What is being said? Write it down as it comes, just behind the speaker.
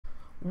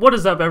What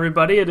is up,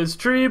 everybody? It is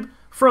Treeb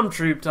from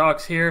Treeb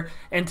Talks here,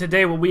 and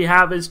today what we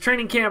have is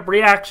training camp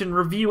reaction,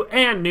 review,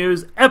 and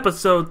news,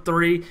 episode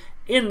 3.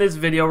 In this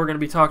video, we're going to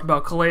be talking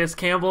about Calias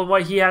Campbell and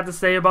what he had to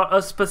say about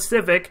a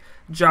specific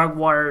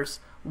Jaguars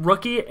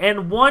rookie,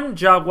 and one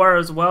Jaguar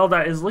as well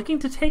that is looking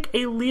to take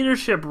a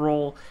leadership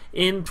role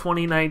in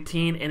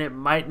 2019, and it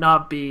might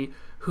not be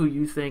who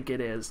you think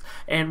it is.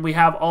 And we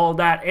have all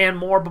that and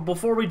more, but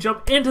before we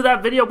jump into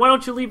that video, why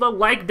don't you leave a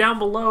like down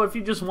below if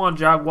you just want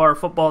Jaguar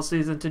football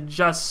season to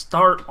just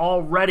start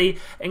already,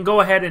 and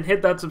go ahead and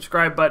hit that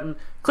subscribe button,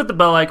 click the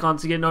bell icon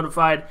to get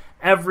notified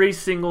every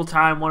single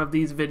time one of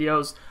these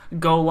videos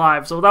go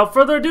live. So without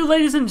further ado,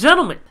 ladies and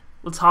gentlemen,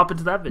 let's hop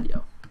into that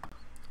video.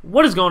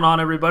 What is going on,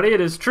 everybody?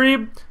 It is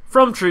Treeb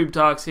from Treeb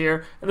Talks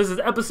here, and this is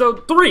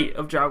episode 3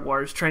 of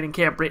Jaguars training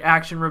camp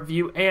reaction,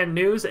 review, and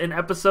news, and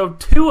episode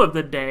 2 of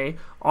the day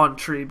on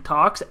Treeb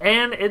Talks,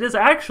 and it is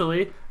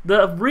actually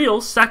the real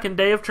second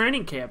day of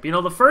training camp. You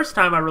know, the first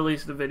time I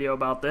released a video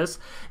about this,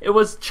 it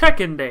was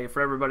check-in day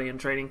for everybody in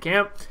training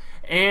camp,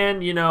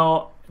 and, you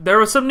know, there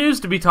was some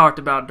news to be talked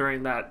about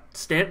during that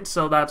stint,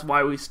 so that's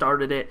why we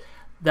started it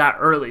that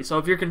early. So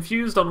if you're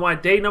confused on why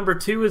day number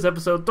 2 is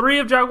episode 3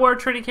 of Jaguar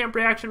training camp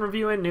reaction,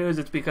 review, and news,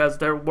 it's because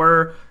there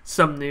were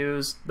some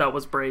news that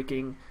was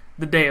breaking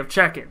the day of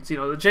check-ins. You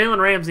know, the Jalen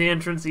Ramsey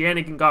entrance, the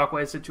Yannick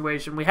Ngakoue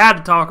situation, we had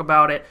to talk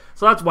about it,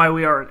 so that's why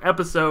we are in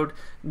episode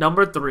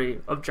number 3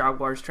 of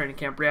Jaguars training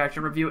camp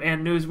reaction, review,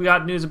 and news. We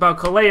got news about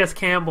Calias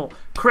Campbell,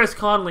 Chris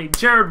Conley,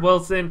 Jarrod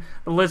Wilson,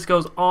 the list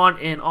goes on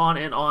and on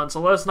and on.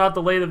 So let's not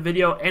delay the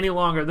video any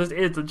longer. This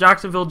is the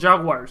Jacksonville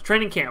Jaguars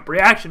training camp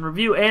reaction,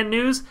 review, and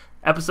news,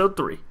 episode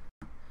 3.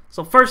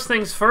 So first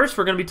things first,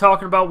 we're going to be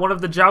talking about one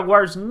of the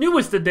Jaguars'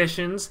 newest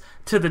additions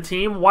to the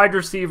team, wide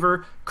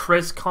receiver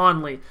Chris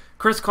Conley.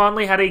 Chris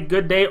Conley had a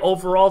good day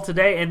overall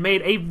today and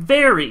made a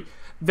very,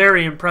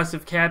 very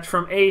impressive catch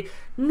from a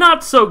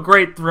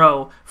not-so-great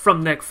throw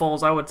from Nick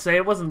Foles, I would say.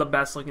 It wasn't the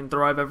best-looking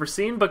throw I've ever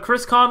seen, but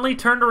Chris Conley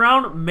turned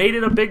around, made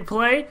it a big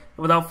play, and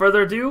without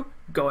further ado,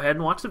 go ahead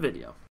and watch the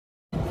video.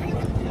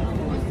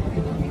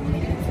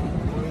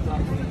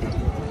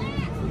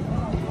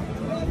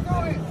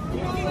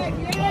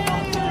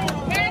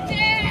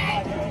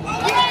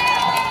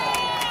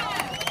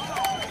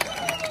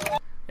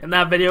 And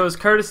that video is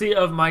courtesy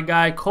of my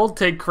guy Cold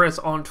Take Chris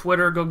on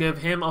Twitter. Go give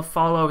him a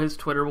follow. His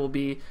Twitter will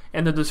be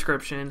in the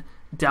description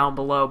down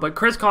below. But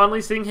Chris Conley,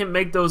 seeing him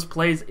make those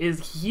plays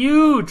is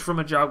huge from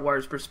a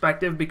Jaguars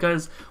perspective,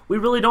 because we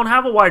really don't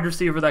have a wide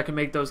receiver that can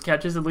make those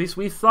catches. At least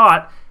we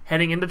thought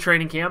heading into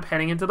training camp,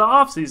 heading into the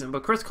offseason.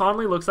 But Chris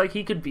Conley looks like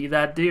he could be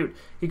that dude.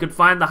 He could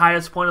find the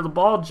highest point of the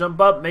ball, jump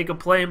up, make a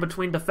play in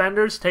between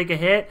defenders, take a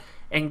hit,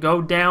 and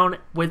go down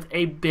with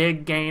a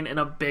big gain and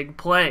a big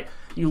play.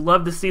 You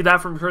love to see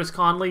that from Chris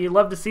Conley. You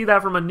love to see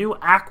that from a new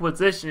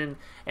acquisition,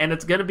 and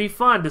it's going to be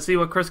fun to see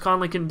what Chris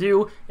Conley can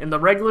do in the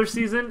regular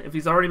season if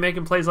he's already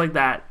making plays like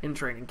that in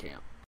training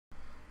camp.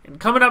 And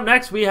coming up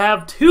next, we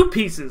have 2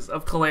 pieces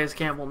of Calais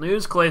Campbell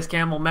news. Calais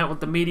Campbell met with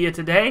the media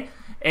today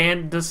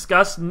and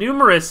discussed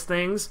numerous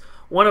things,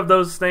 one of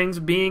those things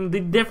being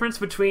the difference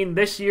between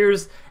this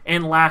year's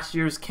and last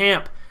year's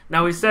camp.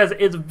 Now, he says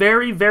it's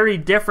very, very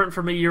different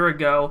from a year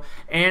ago,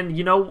 and,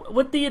 you know,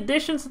 with the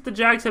additions that the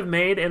Jags have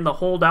made and the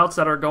holdouts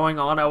that are going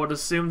on, I would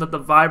assume that the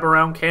vibe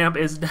around camp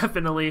is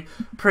definitely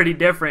pretty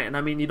different. And,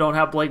 I mean, you don't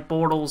have Blake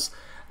Bortles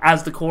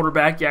as the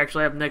quarterback. You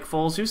actually have Nick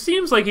Foles, who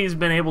seems like he's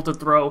been able to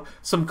throw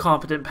some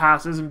competent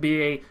passes and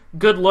be a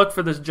good look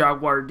for this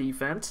Jaguar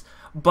defense.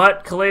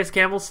 But Calais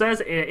Campbell says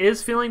it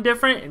is feeling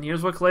different, and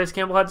here's what Calais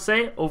Campbell had to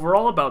say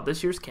overall about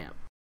this year's camp.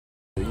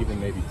 Even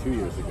maybe 2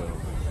 years ago.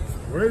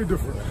 Way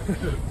different.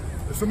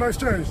 It's a nice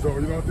change, though.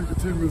 You know, I think the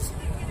team is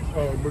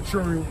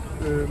maturing,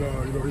 and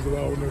you know, he's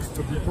allowing us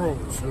to be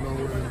pros. You know,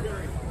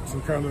 and to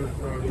kind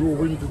of do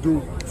what we need to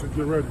do to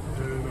get ready.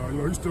 And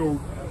you know, he's still,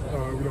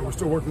 you know, we're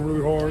still working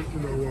really hard. You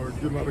know,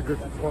 getting a lot of good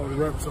quality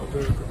reps out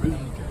there,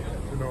 competing.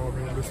 You know, I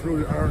mean, it's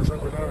really iron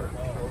sharpening iron. You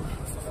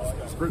know,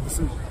 it's great to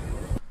see.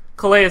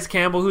 Calais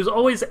Campbell, who's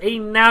always a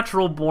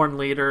natural-born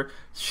leader,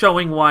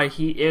 showing why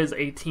he is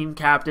a team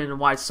captain and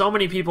why so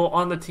many people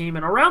on the team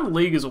and around the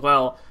league as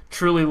well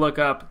truly look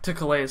up to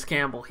Calais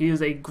Campbell. He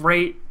is a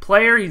great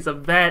player, he's a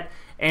vet,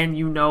 and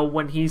you know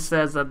when he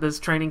says that this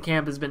training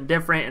camp has been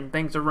different and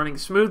things are running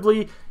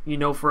smoothly, you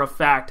know for a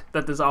fact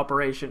that this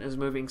operation is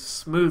moving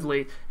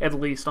smoothly, at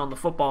least on the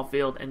football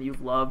field, and you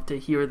love to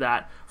hear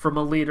that from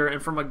a leader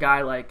and from a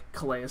guy like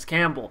Calais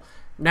Campbell.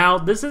 Now,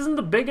 this isn't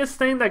the biggest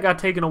thing that got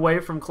taken away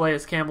from Calais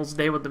Campbell's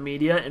day with the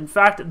media. In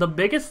fact, the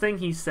biggest thing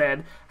he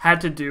said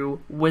had to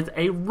do with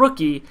a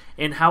rookie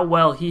and how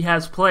well he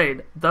has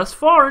played thus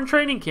far in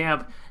training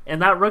camp, and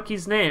that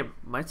rookie's name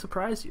might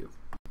surprise you.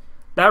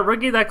 That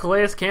rookie that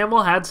Calais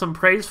Campbell had some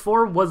praise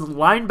for was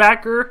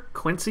linebacker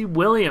Quincy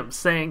Williams,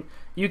 saying,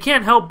 "You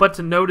can't help but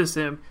to notice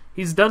him.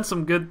 He's done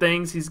some good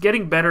things. He's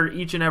getting better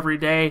each and every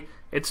day.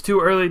 It's too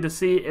early to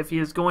see if he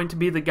is going to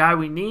be the guy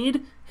we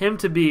need him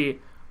to be,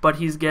 but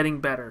he's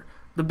getting better.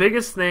 The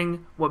biggest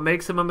thing, what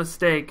makes him a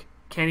mistake,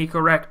 can he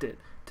correct it?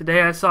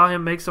 Today I saw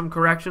him make some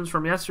corrections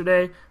from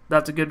yesterday.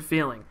 That's a good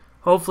feeling.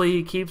 Hopefully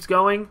he keeps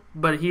going,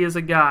 but he is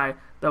a guy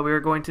that we are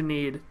going to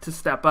need to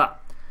step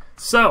up.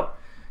 So,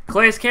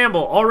 Calias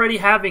Campbell already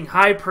having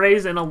high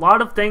praise and a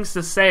lot of things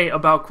to say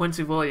about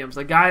Quincy Williams,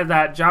 a guy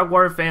that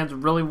Jaguar fans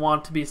really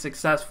want to be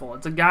successful.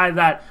 It's a guy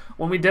that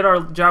when we did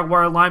our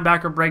Jaguar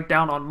linebacker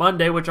breakdown on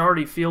Monday, which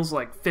already feels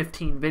like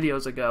 15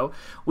 videos ago,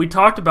 we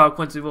talked about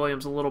Quincy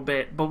Williams a little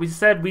bit, but we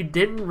said we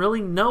didn't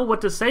really know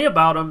what to say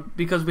about him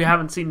because we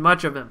haven't seen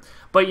much of him.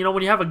 But you know,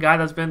 when you have a guy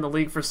that's been in the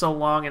league for so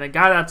long and a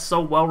guy that's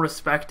so well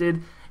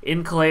respected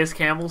in Calias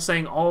Campbell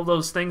saying all of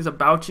those things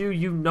about you,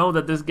 you know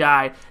that this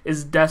guy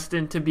is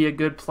destined to be a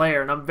good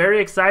player. And I'm very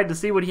excited to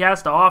see what he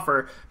has to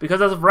offer because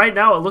as of right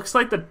now, it looks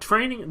like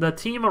the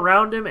team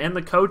around him and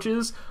the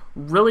coaches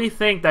really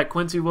think that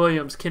Quincy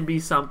Williams can be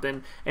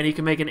something and he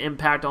can make an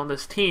impact on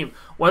this team.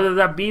 Whether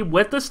that be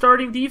with the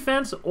starting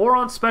defense or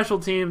on special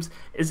teams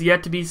is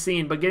yet to be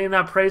seen. But getting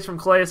that praise from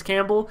Calias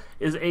Campbell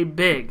is a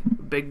big,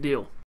 big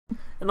deal.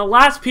 And the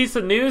last piece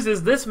of news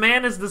is this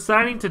man is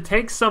deciding to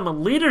take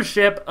some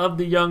leadership of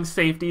the young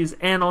safeties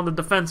and on the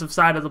defensive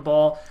side of the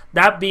ball,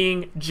 that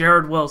being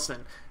Jarrod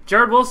Wilson.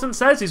 Jarrod Wilson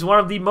says he's one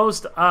of the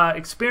most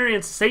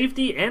experienced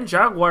safety and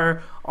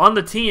Jaguar on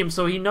the team,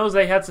 so he knows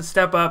they had to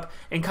step up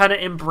and kind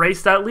of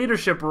embrace that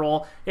leadership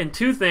role in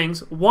two things.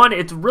 One,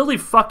 it's really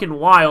fucking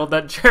wild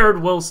that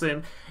Jarrod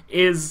Wilson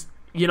is,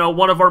 you know,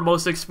 one of our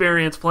most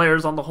experienced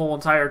players on the whole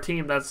entire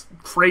team. That's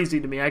crazy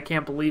to me. I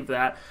can't believe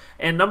that.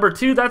 And number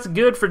two, that's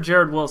good for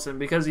Jarrod Wilson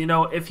because, you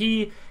know, if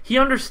he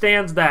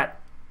understands that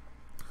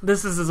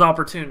this is his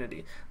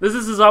opportunity. This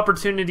is his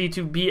opportunity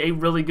to be a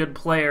really good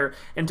player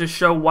and to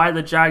show why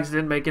the Jags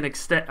didn't make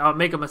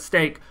a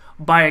mistake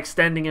by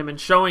extending him and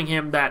showing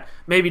him that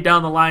maybe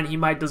down the line he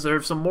might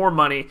deserve some more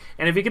money.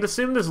 And if he could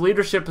assume this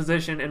leadership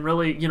position and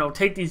really, you know,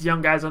 take these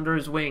young guys under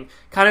his wing,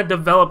 kind of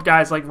develop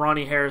guys like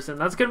Ronnie Harrison,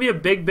 that's going to be a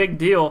big, big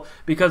deal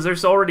because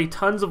there's already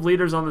tons of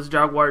leaders on this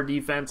Jaguar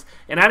defense.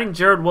 And adding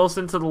Jarrod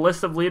Wilson to the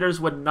list of leaders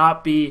would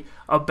not be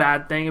a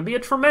bad thing. It'd be a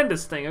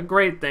tremendous thing, a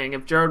great thing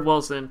if Jarrod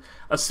Wilson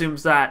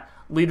assumes that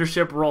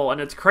leadership role.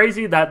 And it's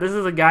crazy that this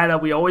is a guy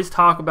that we always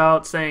talk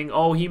about saying,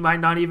 oh, he might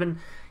not even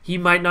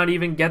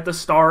get the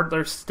start.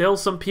 There's still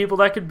some people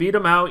that could beat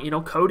him out. You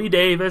know, Cody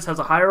Davis has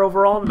a higher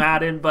overall in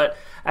Madden, but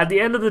at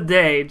the end of the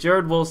day,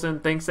 Jarrod Wilson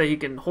thinks that he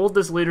can hold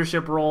this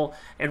leadership role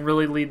and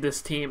really lead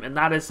this team, and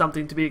that is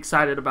something to be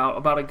excited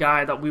about a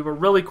guy that we were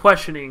really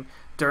questioning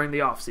during the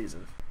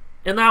offseason.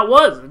 And that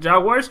was the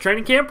Jaguars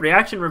Training Camp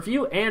Reaction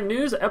Review and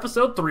News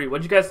Episode 3.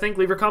 What did you guys think?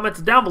 Leave your comments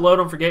down below.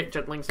 Don't forget,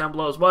 check the links down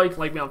below as well. You can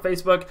like me on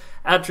Facebook,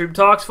 @Treeb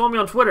Talks. Follow me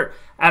on Twitter,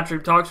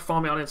 @Treeb Talks. Follow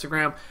me on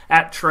Instagram,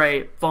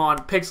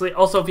 @TreyVonPixley.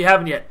 Also, if you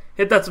haven't yet,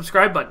 hit that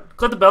subscribe button.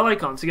 Click the bell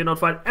icon so you get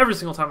notified every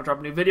single time I drop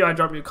a new video. I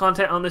drop new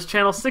content on this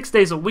channel 6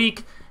 days a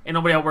week. Ain't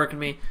nobody outworking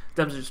me.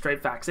 Them's just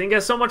straight facts. Thank you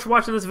guys so much for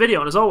watching this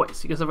video. And as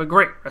always, you guys have a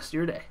great rest of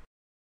your day.